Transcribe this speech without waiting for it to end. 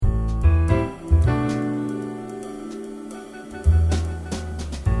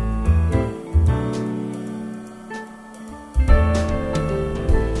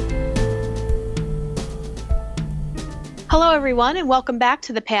everyone, and welcome back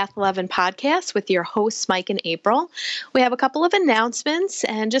to the Path 11 podcast with your hosts, Mike and April. We have a couple of announcements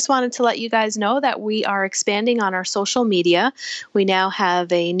and just wanted to let you guys know that we are expanding on our social media. We now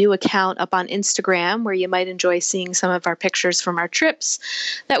have a new account up on Instagram where you might enjoy seeing some of our pictures from our trips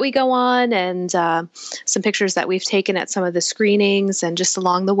that we go on and some pictures that we've taken at some of the screenings and just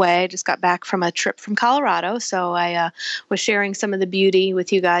along the way. I just got back from a trip from Colorado, so I was sharing some of the beauty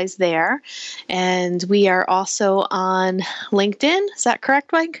with you guys there. And we are also on LinkedIn. Is that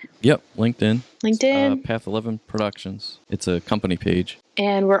correct, Mike? Yep, LinkedIn. LinkedIn. Path 11 Productions. It's a company page.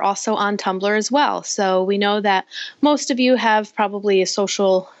 And we're also on Tumblr as well. So we know that most of you have probably a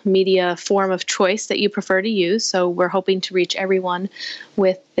social media form of choice that you prefer to use. So we're hoping to reach everyone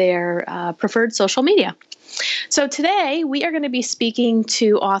with their preferred social media. So today we are going to be speaking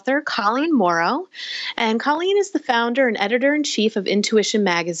to author Colleen Morrow, and Colleen is the founder and editor-in-chief of Intuition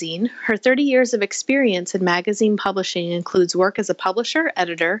Magazine. Her 30 years of experience in magazine publishing includes work as a publisher,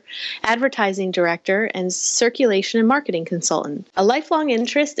 editor, advertising director, and circulation and marketing consultant. A lifelong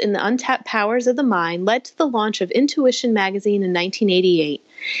interest in the untapped powers of the mind led to the launch of Intuition Magazine in 1988.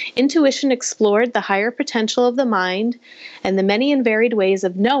 Intuition explored the higher potential of the mind and the many and varied ways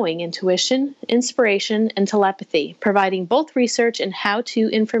of knowing intuition, inspiration, and telepathy, providing both research and how-to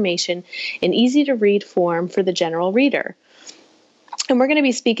information in easy-to-read form for the general reader. And we're going to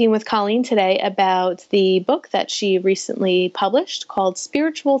be speaking with Colleen today about the book that she recently published called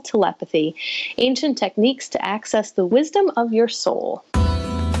Spiritual Telepathy: Ancient Techniques to Access the Wisdom of Your Soul.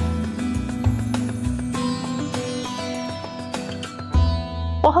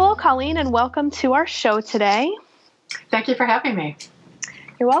 Well, hello, Colleen, and welcome to our show today. Thank you for having me.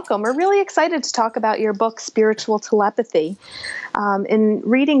 You're welcome. We're really excited to talk about your book, Spiritual Telepathy. In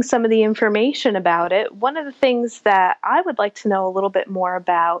reading some of the information about it, one of the things that I would like to know a little bit more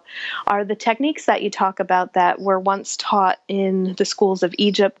about are the techniques that you talk about that were once taught in the schools of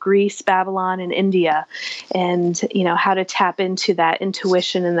Egypt, Greece, Babylon, and India, and how to tap into that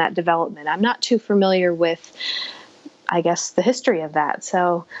intuition and that development. I'm not too familiar with the history of that.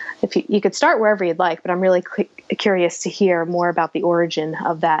 So if you could start wherever you'd like, but I'm really curious to hear more about the origin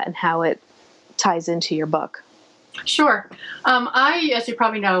of that and how it ties into your book. Sure. I, as you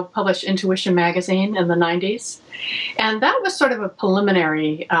probably know, published Intuition Magazine in the 90s. And that was sort of a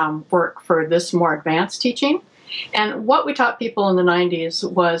preliminary work for this more advanced teaching. And what we taught people in the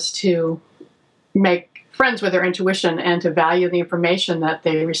 90s was to make friends with their intuition and to value the information that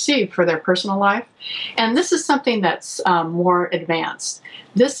they receive for their personal life. And this is something that's more advanced.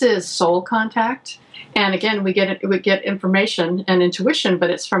 This is soul contact. And again, we get information and intuition,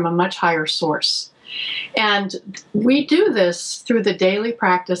 but it's from a much higher source. And we do this through the daily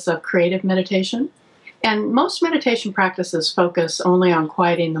practice of creative meditation. And most meditation practices focus only on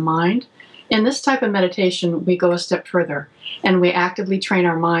quieting the mind. In this type of meditation, we go a step further, and we actively train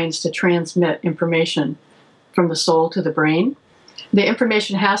our minds to transmit information from the soul to the brain. The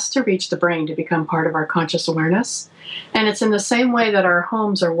information has to reach the brain to become part of our conscious awareness. And it's in the same way that our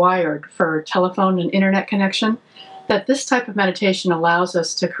homes are wired for telephone and internet connection, that this type of meditation allows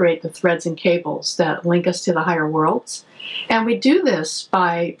us to create the threads and cables that link us to the higher worlds. And we do this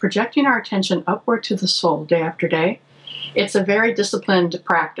by projecting our attention upward to the soul day after day. It's a very disciplined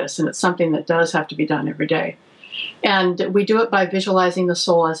practice, and it's something that does have to be done every day. And we do it by visualizing the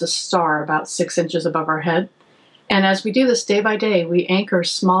soul as a star about 6 inches above our head. And as we do this day by day, we anchor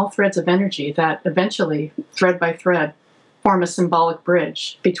small threads of energy that eventually, thread by thread, form a symbolic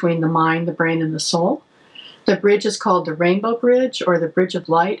bridge between the mind, the brain, and the soul. The bridge is called the Rainbow Bridge, or the Bridge of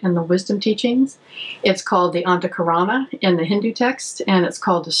Light in the Wisdom Teachings. It's called the Antakarana in the Hindu text, and it's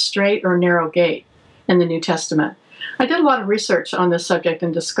called the Straight or Narrow Gate in the New Testament. I did a lot of research on this subject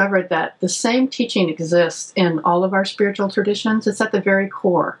and discovered that the same teaching exists in all of our spiritual traditions. It's at the very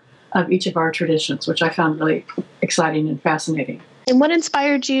core of each of our traditions, which I found really exciting and fascinating. And what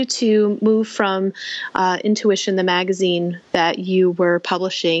inspired you to move from Intuition, the magazine that you were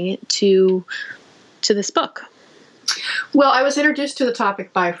publishing, to this book? Well, I was introduced to the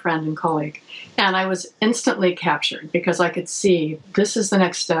topic by a friend and colleague, and I was instantly captured because I could see this is the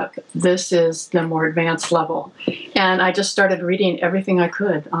next step. This is the more advanced level. And I just started reading everything I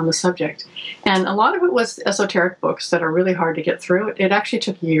could on the subject. And a lot of it was esoteric books that are really hard to get through. It actually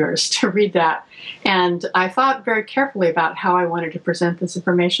took years to read that. And I thought very carefully about how I wanted to present this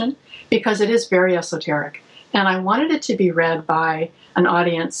information because it is very esoteric. And I wanted it to be read by an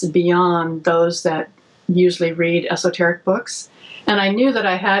audience beyond those that usually read esoteric books. And I knew that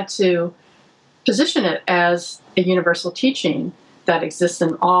I had to position it as a universal teaching that exists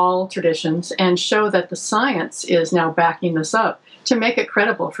in all traditions and show that the science is now backing this up to make it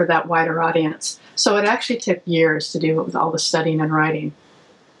credible for that wider audience. So it actually took years to do it with all the studying and writing.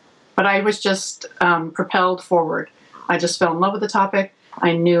 But I was just propelled forward. I just fell in love with the topic.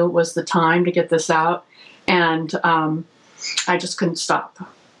 I knew it was the time to get this out, and I just couldn't stop.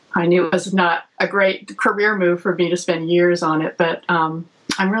 I knew it was not a great career move for me to spend years on it, but I'm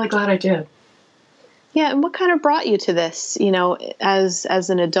really glad I did. Yeah, and what kind of brought you to this, as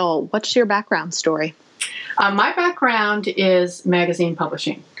an adult? What's your background story? My background is magazine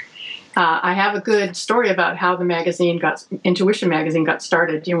publishing. I have a good story about how the Intuition magazine got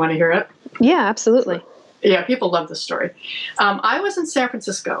started. Do you want to hear it? Yeah, absolutely. Yeah, people love this story. I was in San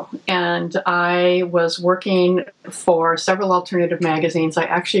Francisco, and I was working for several alternative magazines. I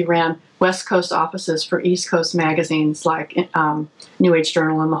actually ran West Coast offices for East Coast magazines like New Age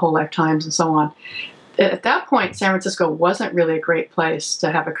Journal and The Whole Life Times and so on. At that point, San Francisco wasn't really a great place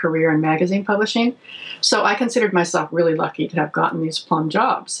to have a career in magazine publishing, so I considered myself really lucky to have gotten these plum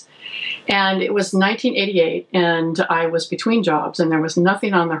jobs. And it was 1988, and I was between jobs, and there was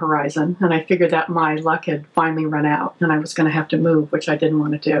nothing on the horizon, and I figured that my luck had finally run out, and I was going to have to move, which I didn't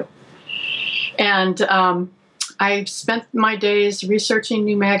want to do. And I spent my days researching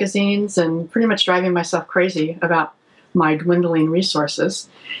new magazines and pretty much driving myself crazy about my dwindling resources.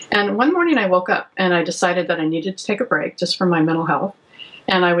 And one morning I woke up, and I decided that I needed to take a break just for my mental health,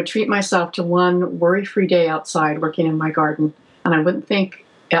 and I would treat myself to one worry-free day outside working in my garden, and I wouldn't think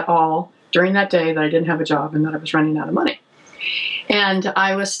at all during that day that I didn't have a job and that I was running out of money. And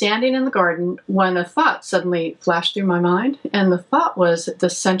I was standing in the garden when a thought suddenly flashed through my mind, and the thought was the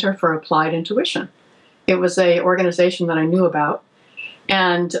Center for Applied Intuition. It was an organization that I knew about,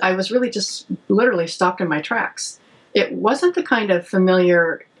 and I was really just literally stopped in my tracks. It wasn't the kind of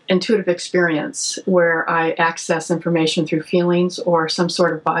familiar intuitive experience where I access information through feelings or some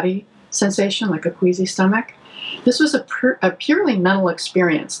sort of body sensation like a queasy stomach. This was a purely mental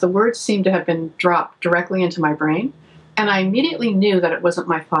experience. The words seemed to have been dropped directly into my brain, and I immediately knew that it wasn't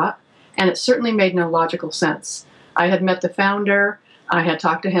my thought, and it certainly made no logical sense. I had met the founder, I had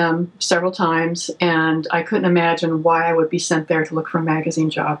talked to him several times, and I couldn't imagine why I would be sent there to look for a magazine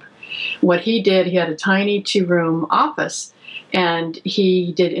job. What he did, he had a tiny 2-room office, and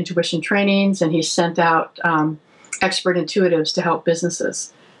he did intuition trainings, and he sent out expert intuitives to help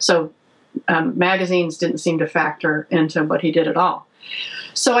businesses. So magazines didn't seem to factor into what he did at all.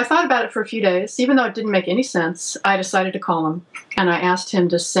 So I thought about it for a few days. Even though it didn't make any sense, I decided to call him, and I asked him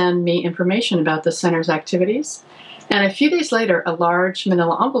to send me information about the center's activities. And a few days later, a large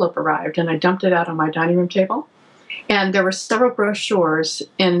manila envelope arrived, and I dumped it out on my dining room table. And there were several brochures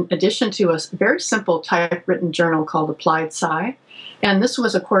in addition to a very simple typewritten journal called Applied Psi. And this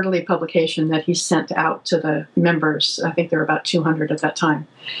was a quarterly publication that he sent out to the members. I think there were about 200 at that time.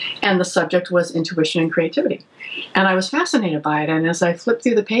 And the subject was intuition and creativity. And I was fascinated by it. And as I flipped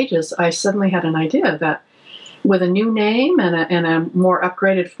through the pages, I suddenly had an idea that with a new name and a more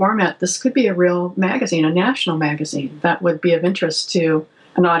upgraded format, this could be a real magazine, a national magazine that would be of interest to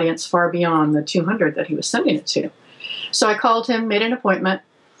an audience far beyond the 200 that he was sending it to. So I called him, made an appointment,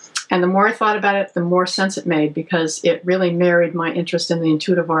 and the more I thought about it, the more sense it made, because it really married my interest in the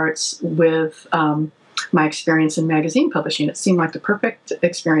intuitive arts with my experience in magazine publishing. It seemed like the perfect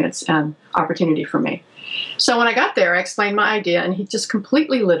experience and opportunity for me. So when I got there, I explained my idea, and he just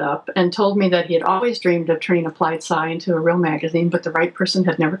completely lit up and told me that he had always dreamed of turning Applied Psi into a real magazine, but the right person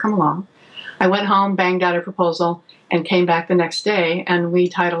had never come along. I went home, banged out a proposal, and came back the next day, and we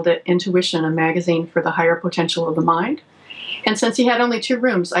titled it Intuition, a magazine for the higher potential of the mind. And since he had only 2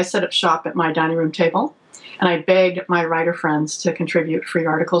 rooms, I set up shop at my dining room table, and I begged my writer friends to contribute free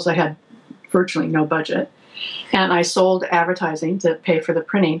articles. I had virtually no budget. And I sold advertising to pay for the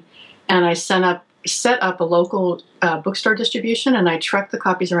printing, and I set up a local bookstore distribution, and I trucked the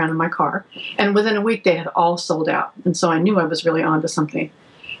copies around in my car. And within a week, they had all sold out. And so I knew I was really onto something.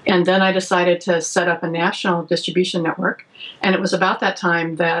 And then I decided to set up a national distribution network. And it was about that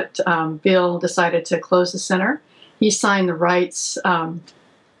time that Bill decided to close the center. He signed the rights to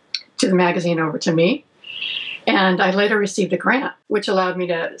the magazine over to me. And I later received a grant, which allowed me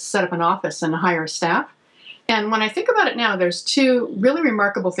to set up an office and hire staff. And when I think about it now, there's 2 really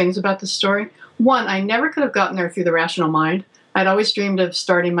remarkable things about this story. One, I never could have gotten there through the rational mind. I'd always dreamed of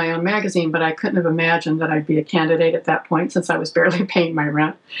starting my own magazine, but I couldn't have imagined that I'd be a candidate at that point, since I was barely paying my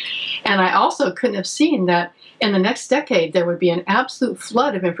rent. And I also couldn't have seen that in the next decade there would be an absolute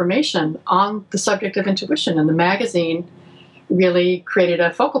flood of information on the subject of intuition, and the magazine really created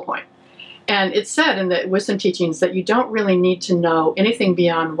a focal point. And it's said in the wisdom teachings that you don't really need to know anything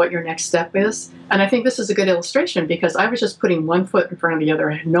beyond what your next step is. And I think this is a good illustration because I was just putting one foot in front of the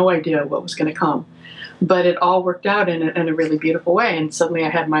other. I had no idea what was going to come. But it all worked out in a really beautiful way. And suddenly I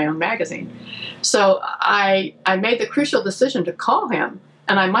had my own magazine. So I made the crucial decision to call him.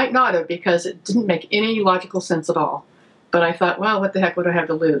 And I might not have because it didn't make any logical sense at all. But I thought, well, what the heck would I have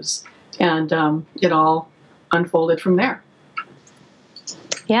to lose? And it all unfolded from there.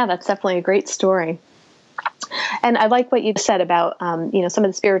 Yeah, that's definitely a great story. And I like what you said about, some of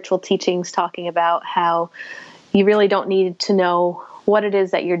the spiritual teachings talking about how you really don't need to know what it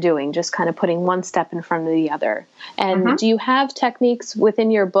is that you're doing, just kind of putting one step in front of the other. And do you have techniques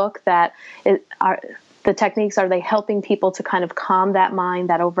within your book that are they helping people to kind of calm that mind,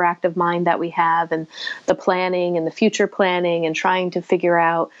 that overactive mind that we have, and the planning and the future planning and trying to figure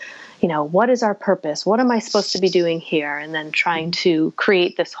out, what is our purpose? What am I supposed to be doing here? And then trying to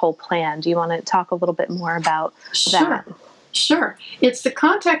create this whole plan. Do you want to talk a little bit more about that? Sure. It's the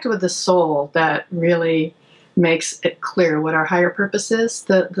contact with the soul that really makes it clear what our higher purpose is.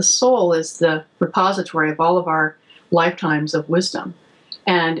 The soul is the repository of all of our lifetimes of wisdom,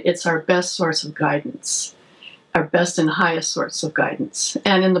 and it's our best source of guidance, our best and highest source of guidance.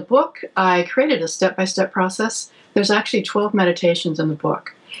 And in the book, I created a step-by-step process. There's actually 12 meditations in the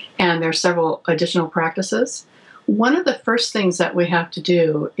book, and there are several additional practices. One of the first things that we have to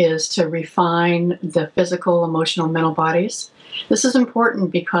do is to refine the physical, emotional, mental bodies. This is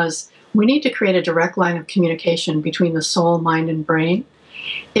important because we need to create a direct line of communication between the soul, mind, and brain.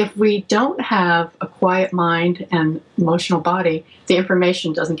 If we don't have a quiet mind and emotional body, the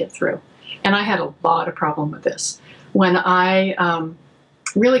information doesn't get through. And I had a lot of problem with this. When I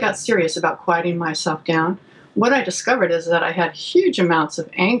really got serious about quieting myself down, what I discovered is that I had huge amounts of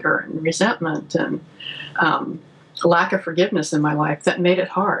anger and resentment and lack of forgiveness in my life that made it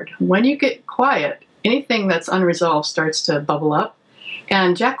hard. When you get quiet, anything that's unresolved starts to bubble up.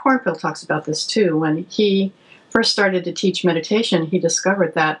 And Jack Kornfield talks about this too. When he first started to teach meditation, he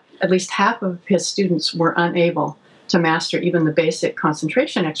discovered that at least half of his students were unable to master even the basic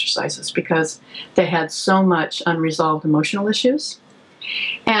concentration exercises because they had so much unresolved emotional issues.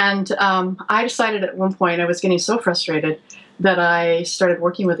 And I decided at one point, I was getting so frustrated that I started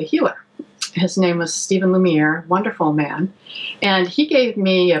working with a healer. His name was Stephen Lumiere, wonderful man. And he gave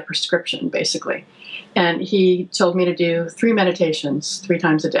me a prescription, basically. And he told me to do 3 meditations 3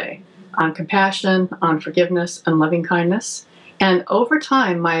 times a day on compassion, on forgiveness, and loving kindness. And over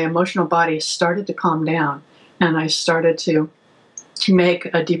time, my emotional body started to calm down, and I started to make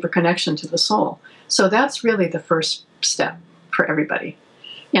a deeper connection to the soul. So that's really the first step for everybody.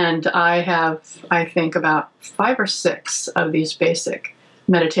 And I have, I think, about 5 or 6 of these basic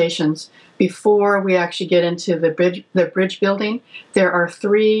meditations. Before we actually get into the bridge building, there are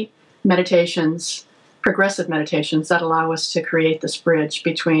 3 meditations, progressive meditations, that allow us to create this bridge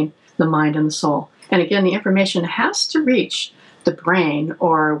between the mind and the soul. And again, the information has to reach the brain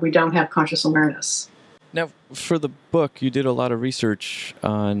or we don't have conscious awareness. Now, for the book, you did a lot of research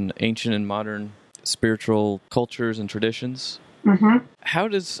on ancient and modern spiritual cultures and traditions. Mm-hmm. How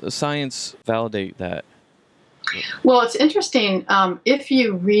does science validate that? Well, it's interesting. If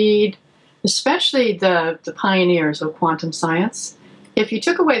you read, especially the pioneers of quantum science, if you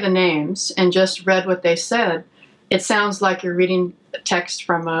took away the names and just read what they said, it sounds like you're reading a text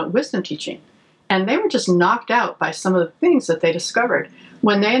from a wisdom teaching. And they were just knocked out by some of the things that they discovered.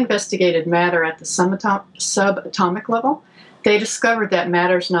 When they investigated matter at the subatomic level, they discovered that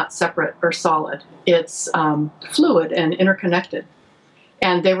matter is not separate or solid. It's fluid and interconnected.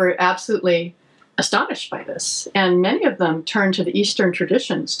 And they were absolutely astonished by this. And many of them turned to the Eastern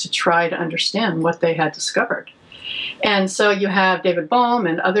traditions to try to understand what they had discovered. And so you have David Bohm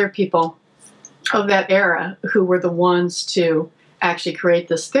and other people of that era who were the ones to actually create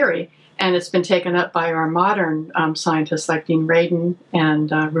this theory. And it's been taken up by our modern scientists like Dean Radin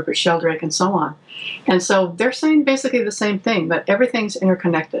and Rupert Sheldrake and so on. And so they're saying basically the same thing, that everything's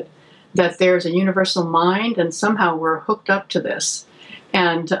interconnected, that there's a universal mind and somehow we're hooked up to this.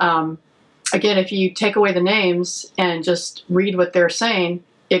 And again, if you take away the names and just read what they're saying,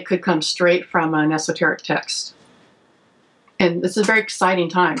 it could come straight from an esoteric text. And it's a very exciting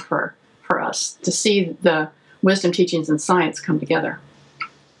time for us to see the wisdom teachings and science come together.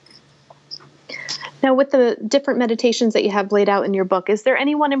 Now, with the different meditations that you have laid out in your book, is there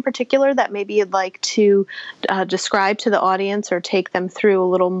anyone in particular that maybe you'd like to describe to the audience or take them through a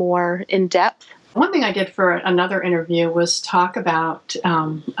little more in depth? One thing I did for another interview was talk about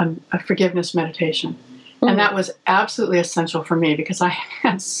a forgiveness meditation. And that was absolutely essential for me because I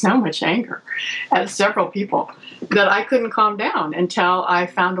had so much anger at several people that I couldn't calm down until I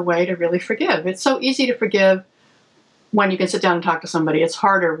found a way to really forgive. It's so easy to forgive when you can sit down and talk to somebody. It's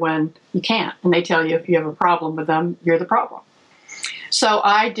harder when you can't, and they tell you if you have a problem with them, you're the problem. So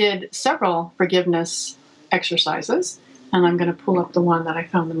I did several forgiveness exercises, and I'm going to pull up the one that I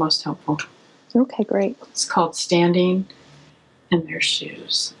found the most helpful. Okay, great. It's called Standing in Their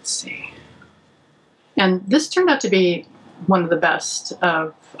Shoes. Let's see. And this turned out to be one of the best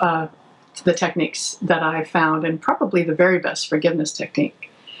of the techniques that I found, and probably the very best forgiveness technique.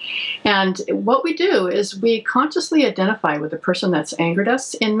 And what we do is we consciously identify with the person that's angered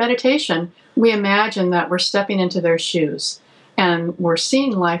us. In meditation, we imagine that we're stepping into their shoes and we're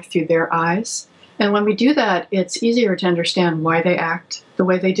seeing life through their eyes. And when we do that, it's easier to understand why they act the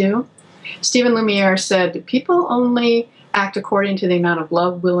way they do. Stephen Lumiere said, people only act according to the amount of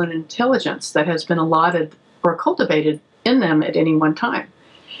love, will, and intelligence that has been allotted or cultivated in them at any one time.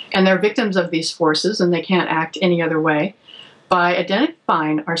 And they're victims of these forces, and they can't act any other way. By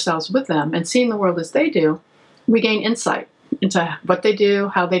identifying ourselves with them and seeing the world as they do, we gain insight into what they do,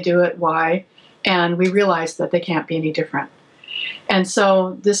 how they do it, why, and we realize that they can't be any different. And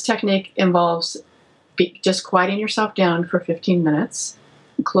so this technique involves just quieting yourself down for 15 minutes,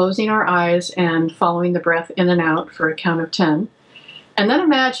 closing our eyes and following the breath in and out for a count of 10. And then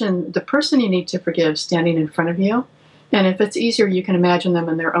imagine the person you need to forgive standing in front of you. And if it's easier, you can imagine them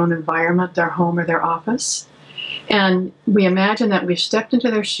in their own environment, their home or their office. And we imagine that we've stepped into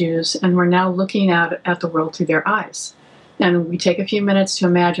their shoes and we're now looking out at the world through their eyes. And we take a few minutes to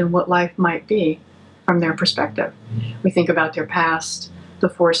imagine what life might be from their perspective. We think about their past, the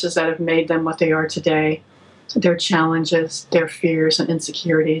forces that have made them what they are today, their challenges, their fears and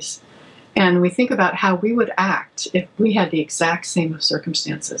insecurities. And we think about how we would act if we had the exact same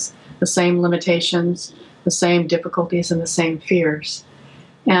circumstances, the same limitations, the same difficulties, and the same fears.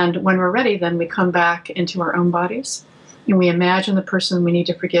 And when we're ready, then we come back into our own bodies and we imagine the person we need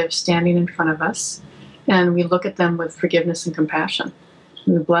to forgive standing in front of us. And we look at them with forgiveness and compassion.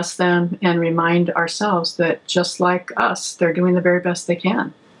 We bless them and remind ourselves that just like us, they're doing the very best they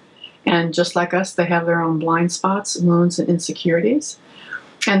can. And just like us, they have their own blind spots, wounds, and insecurities.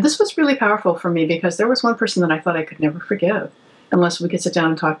 And this was really powerful for me because there was one person that I thought I could never forgive unless we could sit down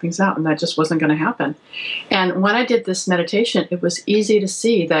and talk things out, and that just wasn't going to happen. And when I did this meditation, it was easy to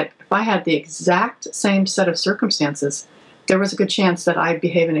see that if I had the exact same set of circumstances, there was a good chance that I'd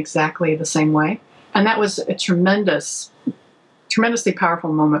behave in exactly the same way. And that was a tremendously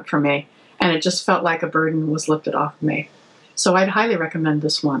powerful moment for me. And it just felt like a burden was lifted off of me. So I'd highly recommend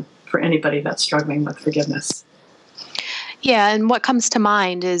this one for anybody that's struggling with forgiveness. Yeah, and what comes to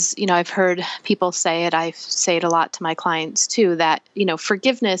mind is, I've heard people say it, I say it a lot to my clients too, that,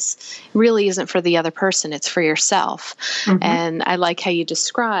 forgiveness really isn't for the other person, it's for yourself. Mm-hmm. And I like how you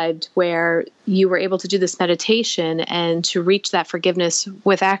described where you were able to do this meditation and to reach that forgiveness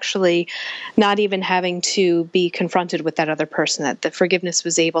with actually not even having to be confronted with that other person, that the forgiveness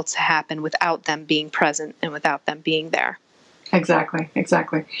was able to happen without them being present and without them being there. Exactly.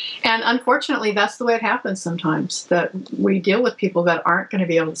 And unfortunately, that's the way it happens sometimes, that we deal with people that aren't going to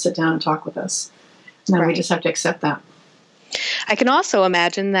be able to sit down and talk with us. And then we just have to accept that. I can also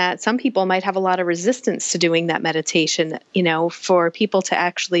imagine that some people might have a lot of resistance to doing that meditation, for people to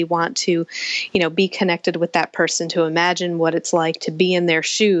actually want to, be connected with that person, to imagine what it's like to be in their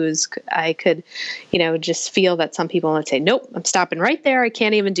shoes. I could, just feel that some people would say, nope, I'm stopping right there. I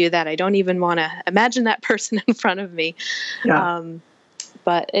can't even do that. I don't even want to imagine that person in front of me. Yeah.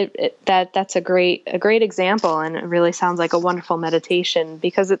 But that's a great example, and it really sounds like a wonderful meditation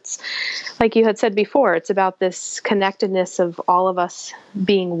because it's, like you had said before, it's about this connectedness of all of us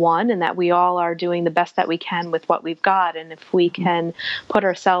being one, and that we all are doing the best that we can with what we've got. And if we can put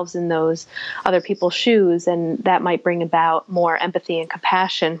ourselves in those other people's shoes, and that might bring about more empathy and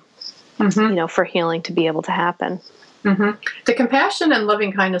compassion, for healing to be able to happen. Mm-hmm. The compassion and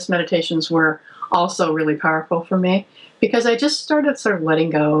loving kindness meditations were also really powerful for me, because I just started sort of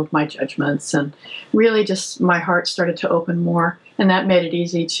letting go of my judgments, and really just my heart started to open more. And that made it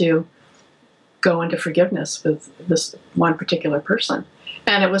easy to go into forgiveness with this one particular person.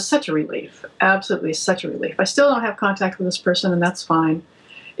 And it was such a relief, absolutely such a relief. I still don't have contact with this person, and that's fine.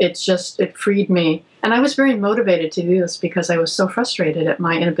 It freed me. And I was very motivated to do this because I was so frustrated at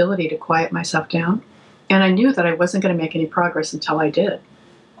my inability to quiet myself down. And I knew that I wasn't going to make any progress until I did.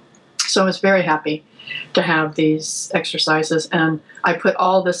 So I was very happy to have these exercises, and I put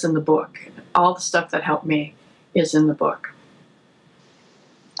all this in the book. All the stuff that helped me is in the book.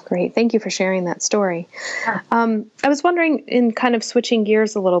 Great. Thank you for sharing that story. I was wondering, in kind of switching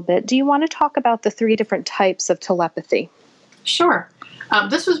gears a little bit, do you want to talk about the 3 different types of telepathy? Sure.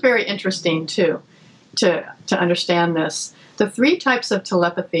 This was very interesting, too, to understand this. The 3 types of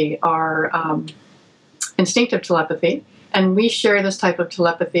telepathy are instinctive telepathy, and we share this type of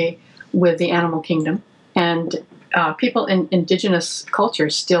telepathy with the animal kingdom. And people in indigenous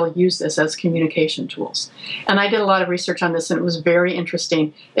cultures still use this as communication tools. And I did a lot of research on this, and it was very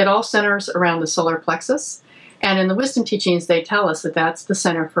interesting. It all centers around the solar plexus. And in the wisdom teachings, they tell us that that's the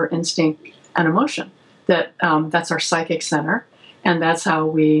center for instinct and emotion, that that's our psychic center. And that's how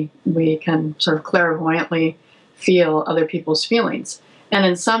we can sort of clairvoyantly feel other people's feelings. And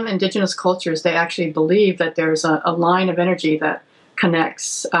in some indigenous cultures, they actually believe that there's a line of energy that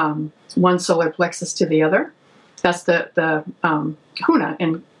connects one solar plexus to the other. That's the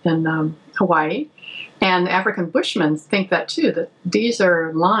Huna in Hawaii. And the African Bushmen think that too, that these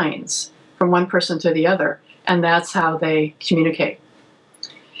are lines from one person to the other, and that's how they communicate.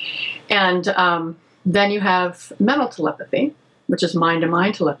 And then you have mental telepathy, which is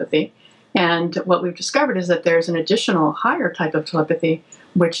mind-to-mind telepathy. And what we've discovered is that there's an additional higher type of telepathy,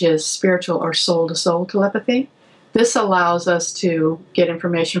 which is spiritual or soul-to-soul telepathy. This allows us to get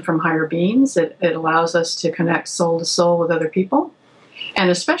information from higher beings. It allows us to connect soul to soul with other people. And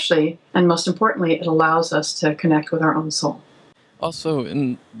especially, and most importantly, it allows us to connect with our own soul. Also,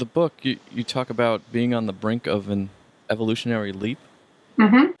 in the book, you talk about being on the brink of an evolutionary leap.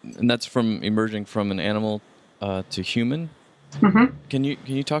 Mm-hmm. And that's from emerging from an animal to human. Mm-hmm. Can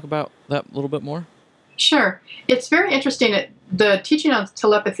you talk about that a little bit more? Sure. It's very interesting. The teaching on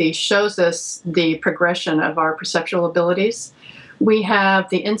telepathy shows us the progression of our perceptual abilities. We have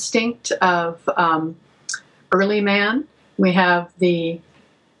the instinct of early man. We have the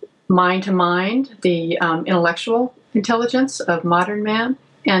mind-to-mind, the intellectual intelligence of modern man.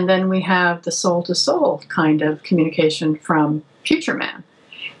 And then we have the soul-to-soul kind of communication from future man.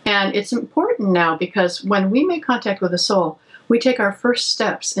 And it's important now because when we make contact with the soul, we take our first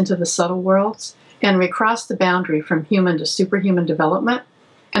steps into the subtle worlds, and we cross the boundary from human to superhuman development.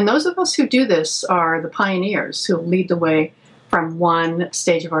 And those of us who do this are the pioneers who lead the way from one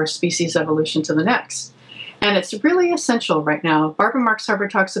stage of our species evolution to the next. And it's really essential right now. Barbara Marx Hubbard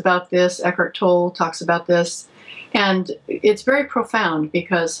talks about this. Eckhart Tolle talks about this. And it's very profound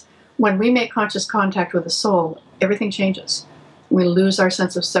because when we make conscious contact with the soul, everything changes. We lose our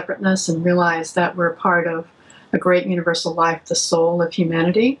sense of separateness and realize that we're part of a great universal life, the soul of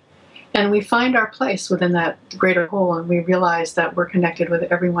humanity. And we find our place within that greater whole, and we realize that we're connected with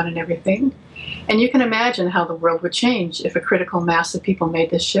everyone and everything. And you can imagine how the world would change if a critical mass of people made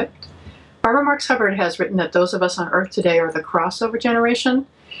this shift. Barbara Marx Hubbard has written that those of us on Earth today are the crossover generation.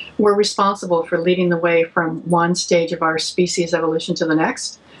 We're responsible for leading the way from one stage of our species evolution to the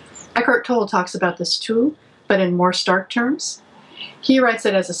next. Eckhart Tolle talks about this too, but in more stark terms. He writes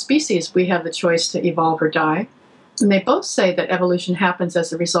that as a species, we have the choice to evolve or die. And they both say that evolution happens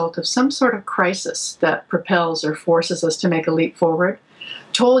as a result of some sort of crisis that propels or forces us to make a leap forward.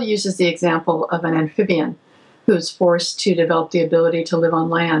 Tolle uses the example of an amphibian who's forced to develop the ability to live on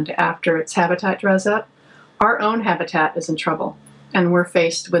land after its habitat dries up. Our own habitat is in trouble, and we're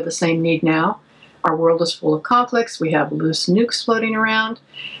faced with the same need now. Our world is full of conflicts. We have loose nukes floating around,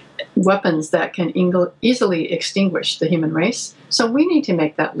 weapons that can easily extinguish the human race. So we need to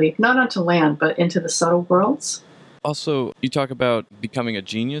make that leap, not onto land, but into the subtle worlds. Also, you talk about becoming a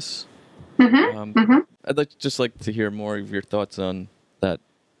genius. I'd like to hear more of your thoughts on that,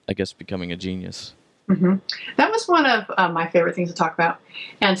 I guess, becoming a genius. Mm-hmm. That was one of my favorite things to talk about,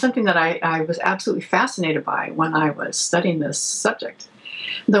 and something that I was absolutely fascinated by when I was studying this subject.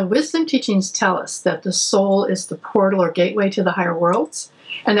 The wisdom teachings tell us that the soul is the portal or gateway to the higher worlds,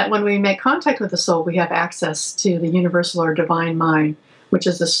 and that when we make contact with the soul, we have access to the universal or divine mind, which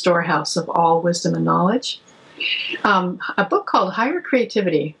is the storehouse of all wisdom and knowledge. A book called Higher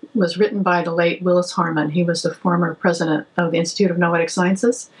Creativity was written by the late Willis Harman. He was the former president of the Institute of Noetic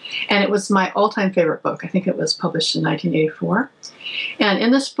Sciences, and it was my all-time favorite book. I think it was published in 1984. And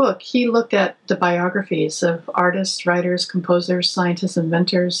in this book, he looked at the biographies of artists, writers, composers, scientists,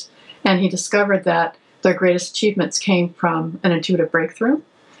 inventors, and he discovered that their greatest achievements came from an intuitive breakthrough.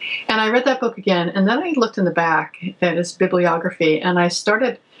 And I read that book again, and then I looked in the back at his bibliography, and I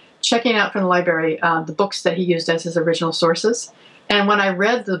started checking out from the library the books that he used as his original sources. And when I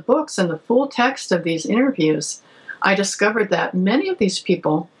read the books and the full text of these interviews, I discovered that many of these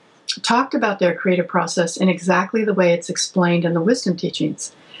people talked about their creative process in exactly the way it's explained in the wisdom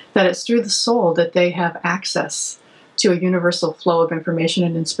teachings, that it's through the soul that they have access to a universal flow of information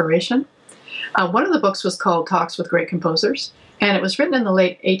and inspiration. One of the books was called Talks with Great Composers, And it was written in the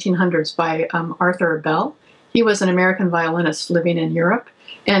late 1800s by Arthur Bell. He was an American violinist living in Europe,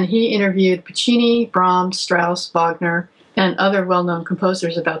 and he interviewed Puccini, Brahms, Strauss, Wagner, and other well-known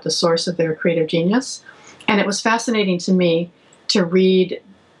composers about the source of their creative genius. And it was fascinating to me to read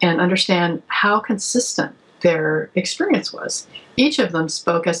and understand how consistent their experience was. Each of them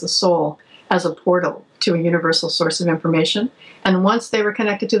spoke as the soul, as a portal to a universal source of information. And once they were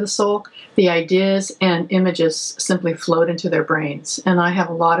connected to the soul, the ideas and images simply flowed into their brains. And I have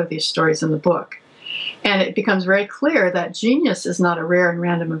a lot of these stories in the book. And it becomes very clear that genius is not a rare and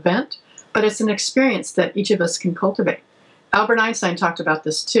random event, but it's an experience that each of us can cultivate. Albert Einstein talked about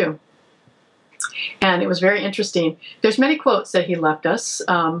this too. And it was very interesting. There's many quotes that he left us.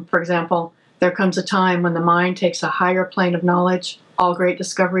 For example, there comes a time when the mind takes a higher plane of knowledge. All great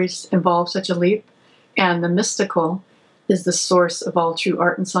discoveries involve such a leap. And the mystical is the source of all true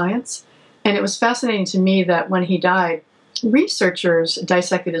art and science. And it was fascinating to me that when he died, researchers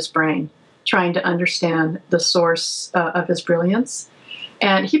dissected his brain, trying to understand the source of his brilliance.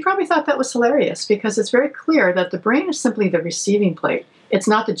 And he probably thought that was hilarious because it's very clear that the brain is simply the receiving plate. It's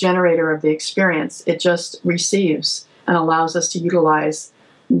not the generator of the experience. It just receives and allows us to utilize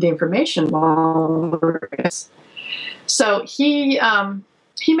the information while we're in it. So he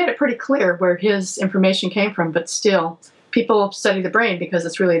made it pretty clear where his information came from, but still, people study the brain because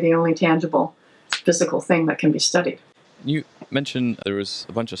it's really the only tangible physical thing that can be studied. You mentioned there was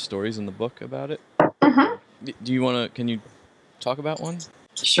a bunch of stories in the book about it. Mm-hmm. Can you talk about one?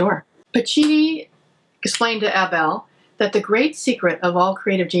 Sure. Puccini explained to Abel that the great secret of all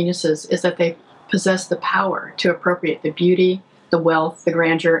creative geniuses is that they possess the power to appropriate the beauty, the wealth, the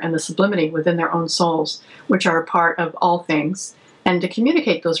grandeur, and the sublimity within their own souls, which are a part of all things, and to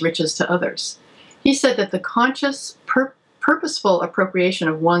communicate those riches to others. He said that the conscious, purposeful appropriation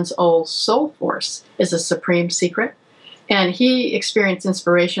of one's own soul force is a supreme secret, and he experienced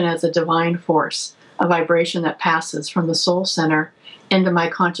inspiration as a divine force, a vibration that passes from the soul center into my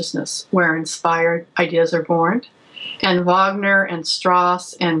consciousness, where inspired ideas are born. And Wagner and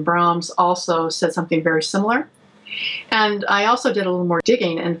Strauss and Brahms also said something very similar. And I also did a little more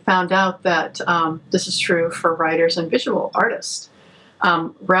digging and found out that this is true for writers and visual artists.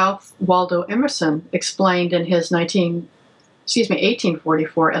 Ralph Waldo Emerson explained in his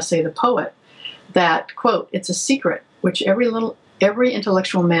 1844 essay, The Poet, that, quote, "It's a secret which every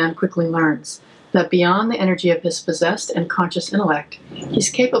intellectual man quickly learns, that beyond the energy of his possessed and conscious intellect, he's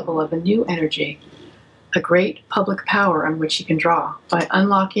capable of a new energy, a great public power on which he can draw. By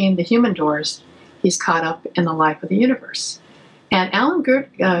unlocking the human doors, he's caught up in the life of the universe." And Allen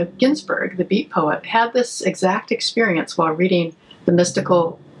Ginsberg, the Beat poet, had this exact experience while reading the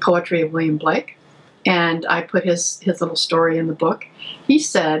mystical poetry of William Blake. And I put his little story in the book. He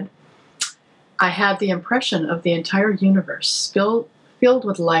said, "I had the impression of the entire universe filled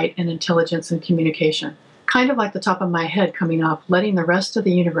with light and intelligence and communication, kind of like the top of my head coming up, letting the rest of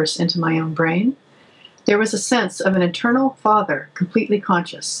the universe into my own brain. There was a sense of an eternal Father, completely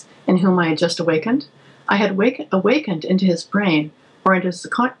conscious, in whom I had just awakened. I had awakened into his brain, or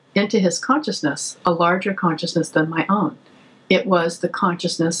into his consciousness, a larger consciousness than my own. It was the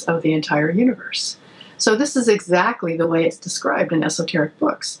consciousness of the entire universe." So this is exactly the way it's described in esoteric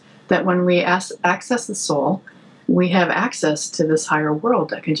books, that when we access the soul, we have access to this higher world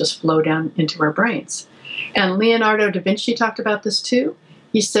that can just flow down into our brains. And Leonardo da Vinci talked about this too.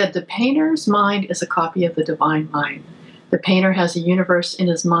 He said, "The painter's mind is a copy of the divine mind. The painter has a universe in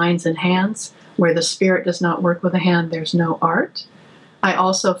his minds and hands. Where the spirit does not work with a hand, there's no art." I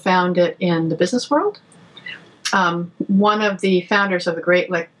also found it in the business world. One of the founders of the great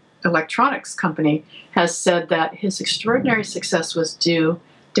electronics company has said that his extraordinary success was due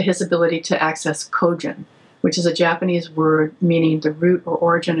to his ability to access Kojin, which is a Japanese word meaning the root or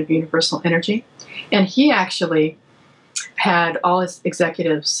origin of universal energy. And he actually had all his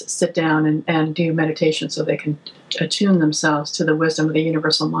executives sit down and do meditation so they can attune themselves to the wisdom of the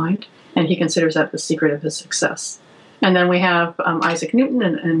universal mind. And he considers that the secret of his success. And then we have Isaac Newton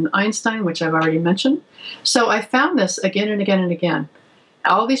and Einstein, which I've already mentioned. So I found this again and again and again.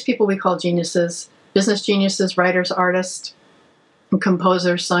 All these people we call geniuses, business geniuses, writers, artists,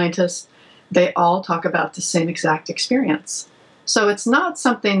 composers, scientists, they all talk about the same exact experience. So it's not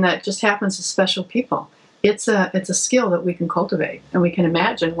something that just happens to special people. It's a skill that we can cultivate, and we can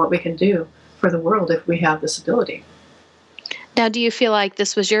imagine what we can do for the world if we have this ability. Now, do you feel like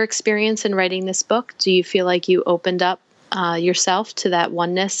this was your experience in writing this book? Do you feel like you opened up yourself to that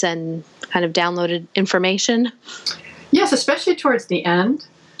oneness and kind of downloaded information? Yes, especially towards the end.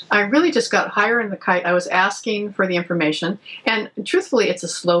 I really just got higher in the kite. I was asking for the information. And truthfully, it's a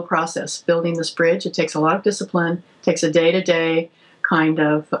slow process building this bridge. It takes a lot of discipline. It takes a day-to-day kind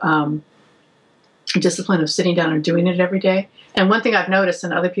of discipline of sitting down and doing it every day. And one thing I've noticed,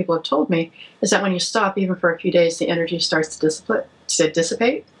 and other people have told me, is that when you stop, even for a few days, the energy starts to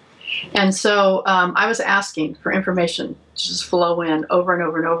dissipate. And so I was asking for information to just flow in over and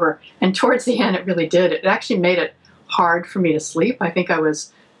over and over. And towards the end, it really did. It actually made it hard for me to sleep. I think I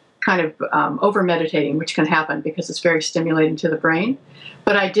was kind of over meditating, which can happen because it's very stimulating to the brain.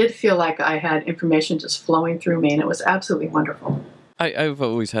 But I did feel like I had information just flowing through me, and it was absolutely wonderful. I've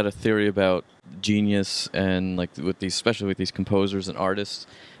always had a theory about genius and like especially with these composers and artists.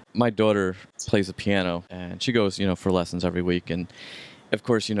 My daughter plays the piano and she goes, for lessons every week. And of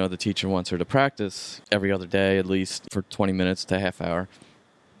course, the teacher wants her to practice every other day, at least for 20 minutes to a half hour.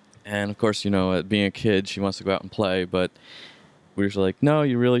 And of course, being a kid, she wants to go out and play, but we were like, no,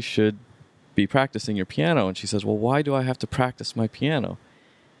 you really should be practicing your piano. And she says, well, why do I have to practice my piano?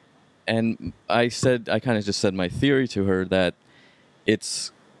 And I kind of just said my theory to her that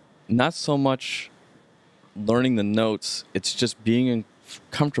it's not so much learning the notes, it's just being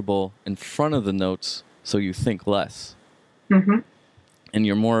comfortable in front of the notes so you think less. Mm-hmm. And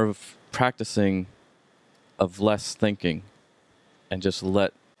you're more of practicing of less thinking and just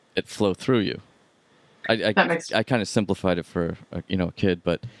let it flow through you. I kind of simplified it for a kid,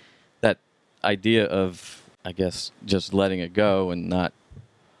 but that idea of, I guess, just letting it go and not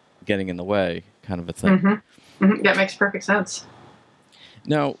getting in the way kind of a thing. Mm-hmm. Mm-hmm. That makes perfect sense.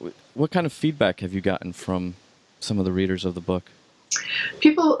 Now, what kind of feedback have you gotten from some of the readers of the book?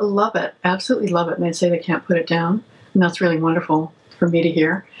 People love it, absolutely love it, and they say they can't put it down, and that's really wonderful for me to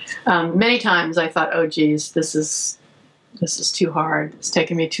hear. Many times I thought, oh, geez, this is too hard. It's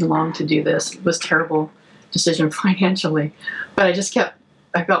taken me too long to do this. It was a terrible decision financially, but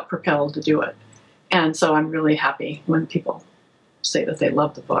I felt propelled to do it. And so I'm really happy when people say that they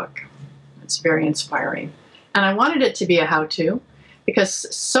love the book. It's very inspiring. And I wanted it to be a how-to, because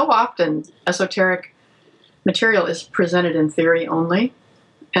so often esoteric material is presented in theory only.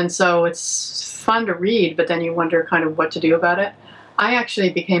 And so it's fun to read, but then you wonder kind of what to do about it. I actually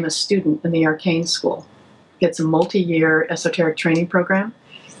became a student in the Arcane School. It's a multi-year esoteric training program,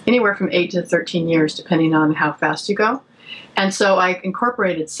 anywhere from 8 to 13 years, depending on how fast you go. And so I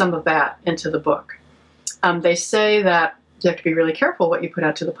incorporated some of that into the book. They say that you have to be really careful what you put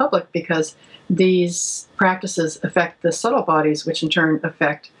out to the public because these practices affect the subtle bodies, which in turn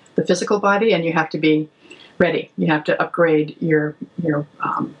affect the physical body, and you have to be ready. You have to upgrade your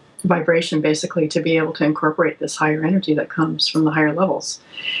vibration, basically, to be able to incorporate this higher energy that comes from the higher levels.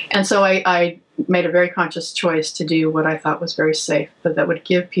 And so I made a very conscious choice to do what I thought was very safe, but that would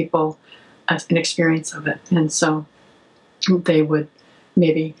give people an experience of it. And so they would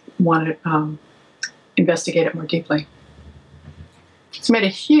maybe want to investigate it more deeply. It's made a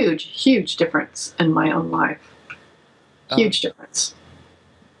huge, huge difference in my own life. Huge difference.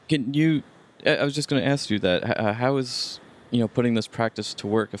 I was just going to ask you that. How has, putting this practice to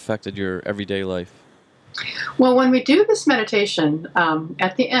work affected your everyday life? Well, when we do this meditation,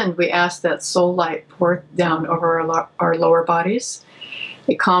 at the end, we ask that soul light pour down over our lower bodies.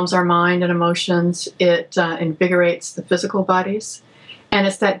 It calms our mind and emotions. It invigorates the physical bodies. And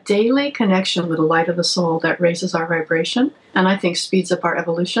it's that daily connection with the light of the soul that raises our vibration and I think speeds up our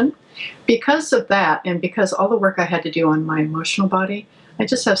evolution. Because of that, and because all the work I had to do on my emotional body, I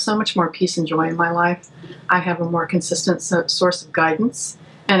just have so much more peace and joy in my life. I have a more consistent source of guidance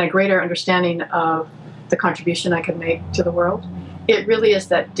and a greater understanding of the contribution I can make to the world. It really is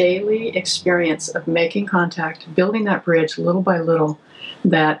that daily experience of making contact, building that bridge little by little,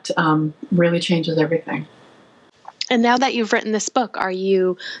 that really changes everything. And now that you've written this book, are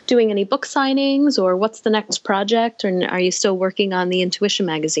you doing any book signings, or what's the next project, or are you still working on the Intuition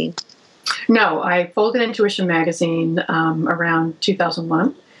magazine? No, I folded Intuition magazine around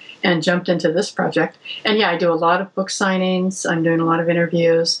 2001 and jumped into this project. And yeah, I do a lot of book signings. I'm doing a lot of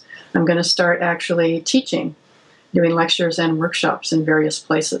interviews. I'm going to start actually teaching, doing lectures and workshops in various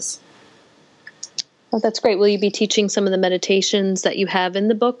places. Oh, that's great. Will you be teaching some of the meditations that you have in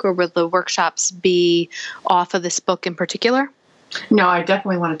the book, or will the workshops be off of this book in particular? No, I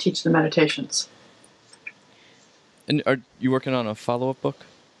definitely want to teach the meditations. And are you working on a follow-up book?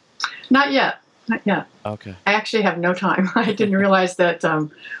 Not yet. Not yet. Okay. I actually have no time. I didn't realize that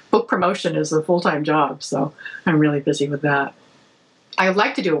book promotion is a full-time job, so I'm really busy with that. I would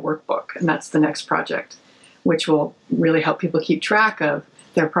like to do a workbook, and that's the next project, which will really help people keep track of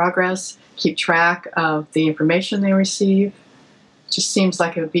their progress, keep track of the information they receive. It just seems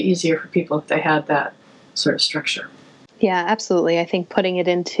like it would be easier for people if they had that sort of structure. Yeah, absolutely. I think putting it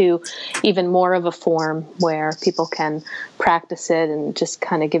into even more of a form where people can practice it and just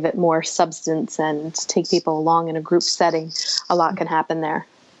kind of give it more substance and take people along in a group setting, a lot can happen there.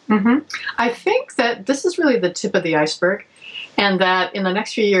 Mm-hmm. I think that this is really the tip of the iceberg, and that in the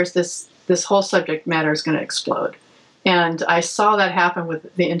next few years, this whole subject matter is going to explode. And I saw that happen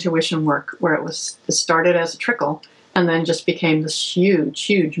with the intuition work, where it started as a trickle and then just became this huge,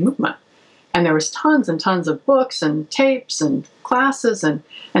 huge movement. And there was tons and tons of books and tapes and classes and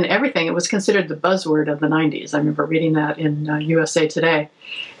everything. It was considered the buzzword of the 90s. I remember reading that in USA Today.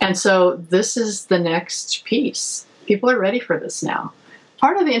 And so this is the next piece. People are ready for this now.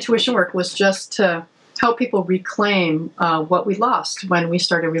 Part of the intuition work was just to help people reclaim what we lost when we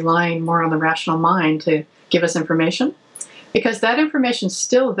started relying more on the rational mind to give us information. Because that information is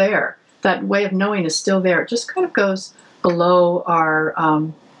still there. That way of knowing is still there. It just kind of goes below our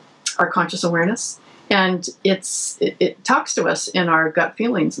conscious awareness, and it talks to us in our gut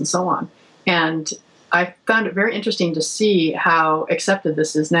feelings and so on. And I found it very interesting to see how accepted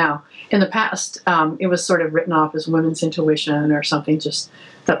this is now. In the past, it was sort of written off as women's intuition or something just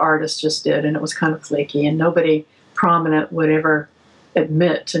that artists just did, and it was kind of flaky, and nobody prominent would ever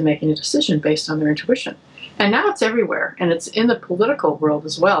admit to making a decision based on their intuition. And now it's everywhere, and it's in the political world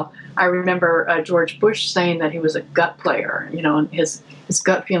as well. I remember George Bush saying that he was a gut player, and his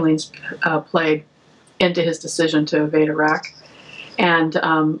gut feelings played into his decision to invade Iraq. And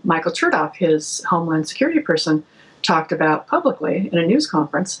Michael Chertoff, his Homeland Security person, talked about publicly in a news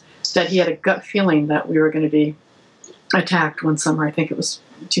conference that he had a gut feeling that we were going to be attacked one summer. I think it was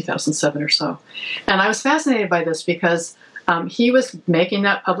 2007 or so. And I was fascinated by this because he was making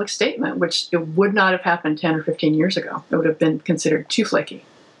that public statement, which it would not have happened 10 or 15 years ago. It would have been considered too flaky.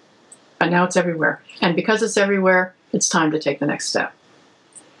 But now it's everywhere. And because it's everywhere, it's time to take the next step.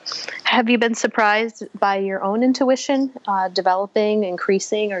 Have you been surprised by your own intuition developing,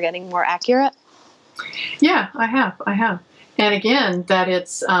 increasing, or getting more accurate? Yeah, I have. And again, that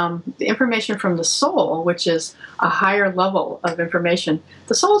it's the information from the soul, which is a higher level of information.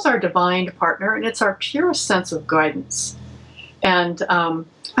 The soul is our divine partner, and it's our purest sense of guidance. And I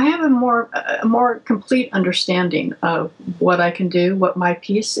have a more complete understanding of what I can do, what my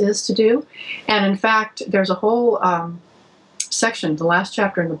piece is to do. And in fact, there's a whole section, the last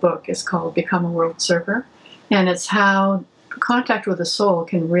chapter in the book is called Become a World Server. And it's how contact with the soul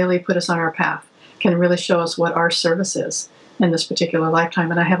can really put us on our path, can really show us what our service is in this particular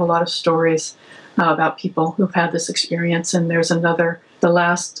lifetime. And I have a lot of stories about people who've had this experience. And there's the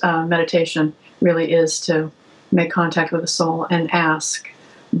last meditation really is to make contact with the soul and ask,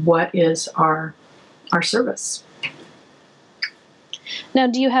 what is our service? Now,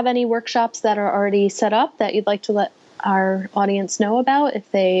 do you have any workshops that are already set up that you'd like to let our audience know about if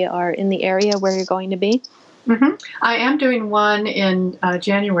they are in the area where you're going to be? Mm-hmm. I am doing one in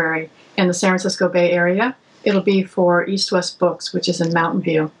January in the San Francisco Bay Area. It'll be for East West Books, which is in Mountain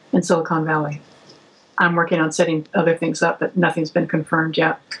View in Silicon Valley. I'm working on setting other things up, but nothing's been confirmed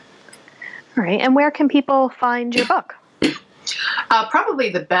yet. All right. And where can people find your book? Probably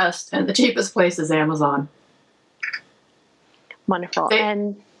the best and the cheapest place is Amazon. Wonderful.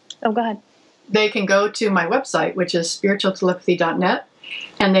 Go ahead. They can go to my website, which is spiritualtelepathy.net,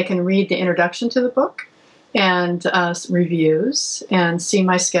 and they can read the introduction to the book and reviews and see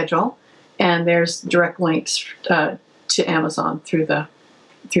my schedule. And there's direct links to Amazon through the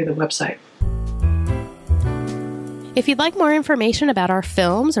website. If you'd like more information about our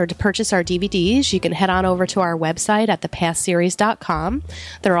films or to purchase our DVDs, you can head on over to our website at thepastseries.com.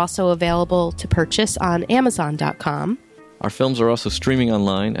 They're also available to purchase on Amazon.com. Our films are also streaming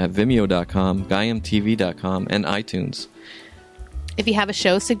online at Vimeo.com, GaiamTV.com, and iTunes. If you have a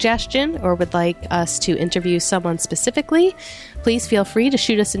show suggestion or would like us to interview someone specifically, please feel free to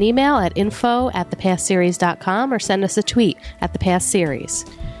shoot us an email at info@thepastseries.com or send us a tweet at thepastseries.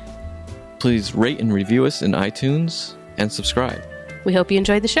 Please rate and review us in iTunes and subscribe. We hope you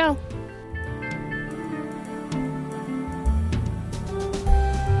enjoyed the show.